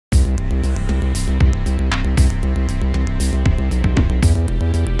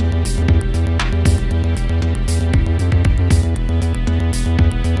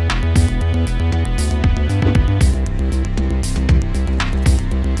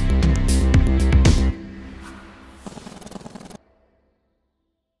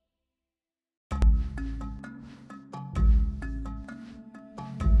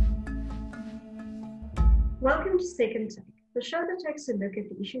Second Take, the show that takes a look at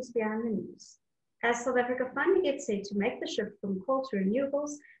the issues behind the news. As South Africa finally gets set to make the shift from coal to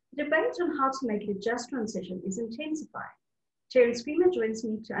renewables, the debate on how to make a just transition is intensifying. Terence joins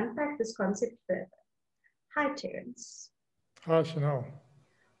me to unpack this concept further. Hi, Terence. Hi, Chanel.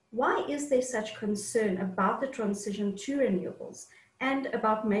 Why is there such concern about the transition to renewables and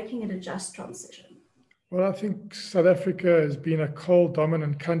about making it a just transition? Well, I think South Africa has been a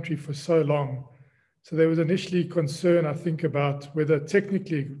coal-dominant country for so long. So there was initially concern, I think, about whether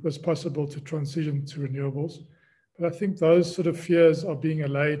technically it was possible to transition to renewables. But I think those sort of fears are being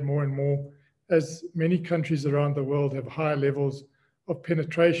allayed more and more as many countries around the world have higher levels of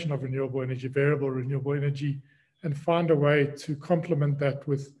penetration of renewable energy, variable renewable energy, and find a way to complement that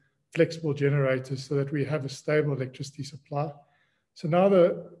with flexible generators so that we have a stable electricity supply. So now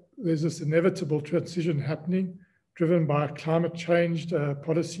there's this inevitable transition happening, driven by climate change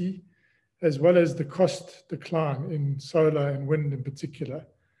policy, as well as the cost decline in solar and wind in particular.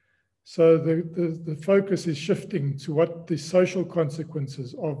 So the focus is shifting to what the social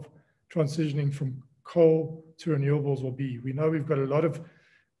consequences of transitioning from coal to renewables will be. We know we've got a lot of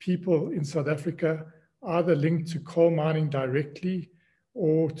people in South Africa either linked to coal mining directly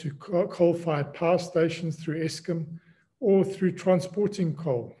or to coal-fired power stations through Eskom, or through transporting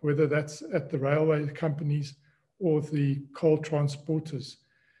coal, whether that's at the railway companies or the coal transporters.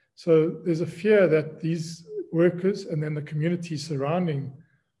 So there's a fear that these workers and then the communities surrounding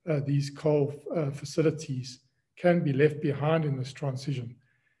these coal facilities can be left behind in this transition.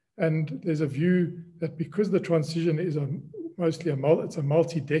 And there's a view that because the transition is it's a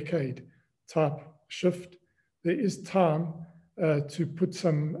multi-decade type shift, there is time to put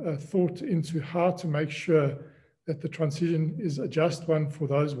some thought into how to make sure that the transition is a just one for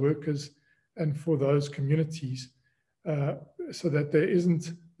those workers and for those communities, so that there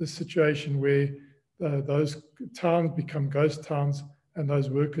isn't the situation where those towns become ghost towns and those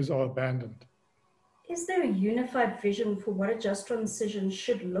workers are abandoned. Is there a unified vision for what a just transition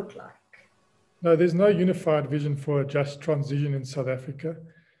should look like? No, there's no unified vision for a just transition in South Africa.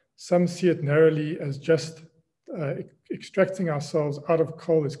 Some see it narrowly as just extracting ourselves out of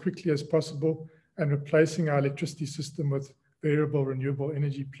coal as quickly as possible and replacing our electricity system with variable renewable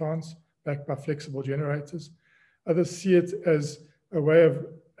energy plants backed by flexible generators. Others see it as a way of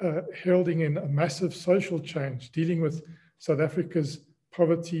heralding in a massive social change, dealing with South Africa's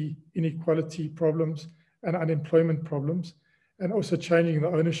poverty, inequality problems, and unemployment problems, and also changing the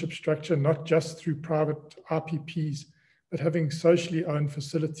ownership structure, not just through private RPPs, but having socially owned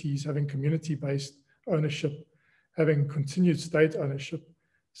facilities, having community-based ownership, having continued state ownership.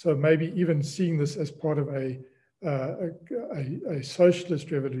 So maybe even seeing this as part of a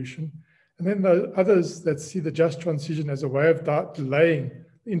socialist revolution. And then the others that see the just transition as a way of delaying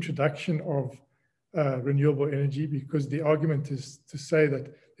the introduction of renewable energy, because the argument is to say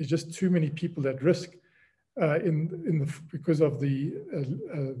that there's just too many people at risk because of the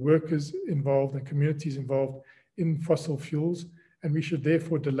workers involved and communities involved in fossil fuels, and we should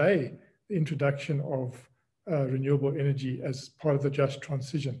therefore delay the introduction of renewable energy as part of the just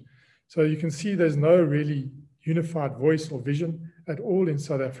transition. So you can see there's no really unified voice or vision at all in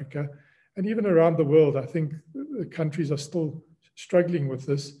South Africa. And even around the world, I think the countries are still struggling with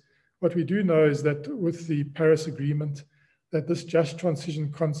this. What we do know is that with the Paris Agreement, that this just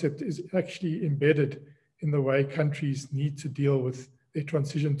transition concept is actually embedded in the way countries need to deal with their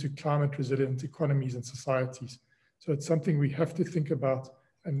transition to climate resilient economies and societies. So it's something we have to think about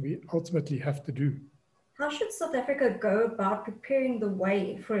and we ultimately have to do. How should South Africa go about preparing the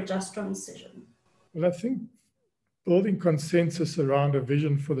way for a just transition? Well, I think building consensus around a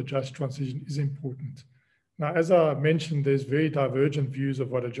vision for the just transition is important. Now, as I mentioned, there's very divergent views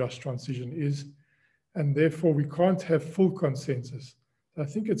of what a just transition is, and therefore we can't have full consensus. I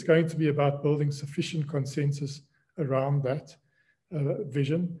think it's going to be about building sufficient consensus around that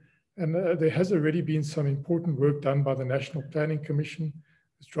vision. And there has already been some important work done by the National Planning Commission,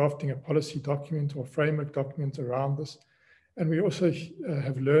 who's drafting a policy document or framework document around this. And we also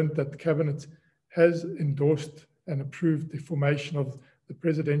have learned that the Cabinet has endorsed and approved the formation of the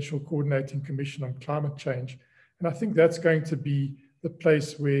Presidential Coordinating Commission on Climate Change. And I think that's going to be the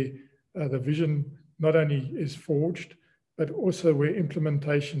place where the vision not only is forged, but also where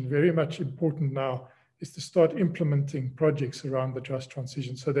implementation, very much important now, is to start implementing projects around the just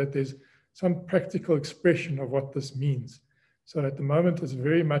transition so that there's some practical expression of what this means. So at the moment, it's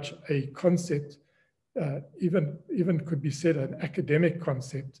very much a concept, even could be said an academic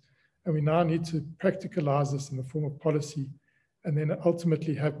concept, and we now need to practicalize this in the form of policy and then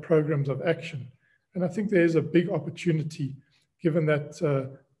ultimately have programs of action. And I think there's a big opportunity, given that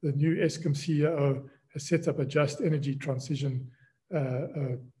the new Eskom CEO has set up a just energy transition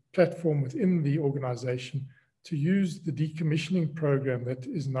platform within the organization to use the decommissioning program that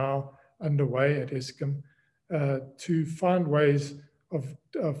is now underway at Eskom to find ways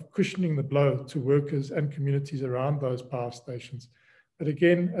of cushioning the blow to workers and communities around those power stations. But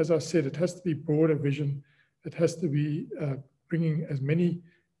again, as I said, it has to be broader vision. It has to be bringing as many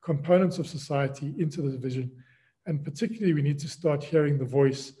components of society into this vision. And particularly, we need to start hearing the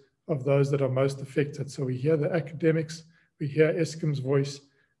voice of those that are most affected. So we hear the academics, we hear Eskom's voice,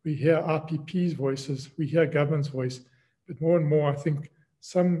 we hear RPP's voices, we hear government's voice. But more and more, I think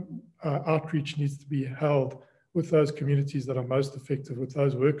some outreach needs to be held with those communities that are most affected, with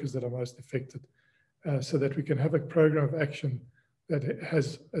those workers that are most affected, so that we can have a program of action that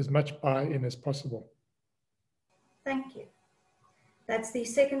has as much buy-in as possible. Thank you. That's the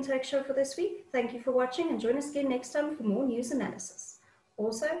second Take Show for this week. Thank you for watching, and join us again next time for more news analysis.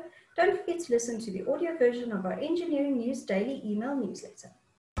 Also, don't forget to listen to the audio version of our Engineering News Daily email newsletter.